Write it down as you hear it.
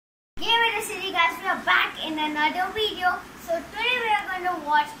in another video. So today we are going to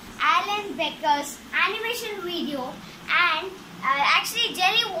watch Alan Becker's animation video, and actually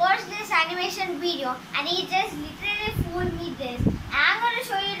Jerry watched this animation video and he just literally fooled me this. And I'm going to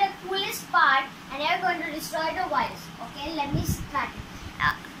show you the coolest part and you're going to destroy the virus. Okay, let me start.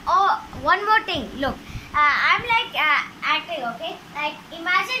 One more thing, look. I'm like acting, okay? Like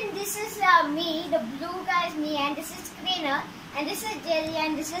imagine this is me, the blue guy is me, and this is Cleaner, and this is Jelly,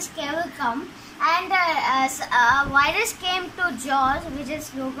 and this is Kwelbklop. And virus came to Jaws, which is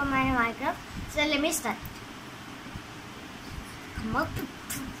Slogoman in Minecraft. So let me start. Come up.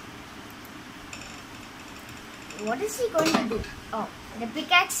 What is he going to do? Oh, the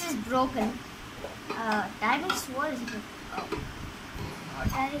pickaxe is broken. Diamond sword is broken. Oh.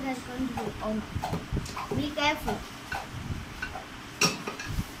 What are you guys going to do? Oh no. Be careful.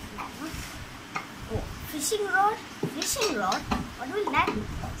 Oh, fishing rod? Fishing rod? What will that do?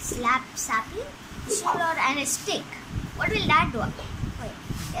 Sapling? Fishing rod and a stick. What will that do? Wait,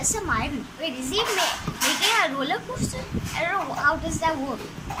 there's some iron. Wait, is he making a roller coaster? I don't know. How does that work?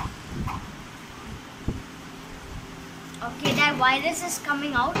 Okay, that virus is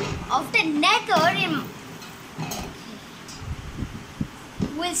coming out of the nether.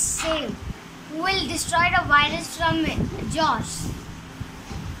 Will save, will destroy the virus from Josh.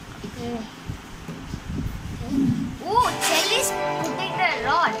 Okay. Ooh, Jelly's putting the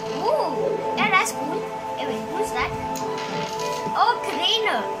rod. Ooh, yeah, that's cool. Hey, wait, who's that? Oh,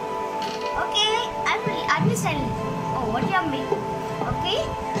 Crainer. Okay, I'm just telling you. Oh, what you are making? Okay.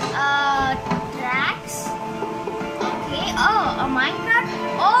 Tracks. Okay. Oh, a minecart.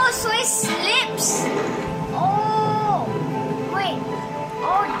 Oh, so it slips. Oh, wait.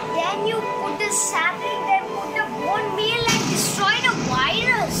 Oh, then you put the sapling, then put the bone meal and destroy the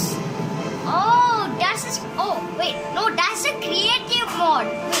virus. Oh, that's a, oh wait, no, that's a creative mode.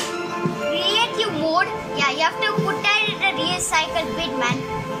 Creative mode, yeah, you have to put that in the recycle bin, man.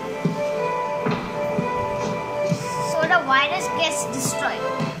 So the virus gets destroyed.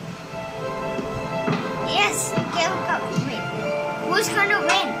 Yes, wait, who's gonna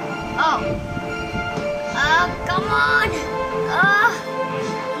win? Oh, come on.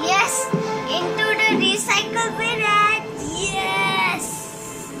 Yes, into the recycle bin and yes,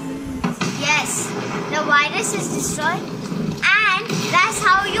 yes, the virus is destroyed, and that's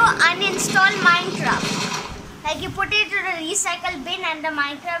how you uninstall Minecraft. Like you put it to the recycle bin and the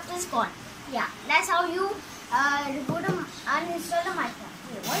Minecraft is gone. Yeah, that's how you go to uninstall the Minecraft.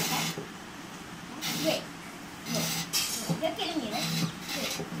 Wait, what is that? Wait, no, you're killing me, right?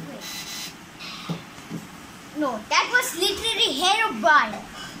 Wait. No, that was literally Herobrine.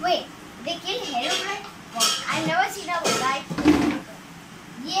 Wait, they killed Herobrine? Oh, I've never seen a guy kill Herobrine.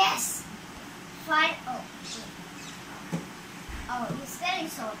 Yes! Fine. Oh, oh, he's selling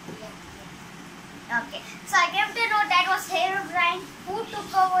sword. Yeah. Okay, so I came to know that was Herobrine who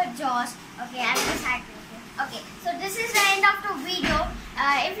took over Jaws. Okay, I'm just happy. Okay, so this is the end of the video.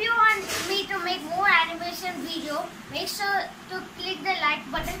 If you want me to make more animation video, make sure to click the like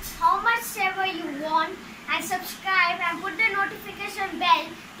button how much ever you want, and subscribe and put the notification bell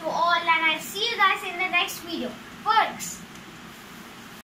to all, and I'll see you guys in the next video. Thanks.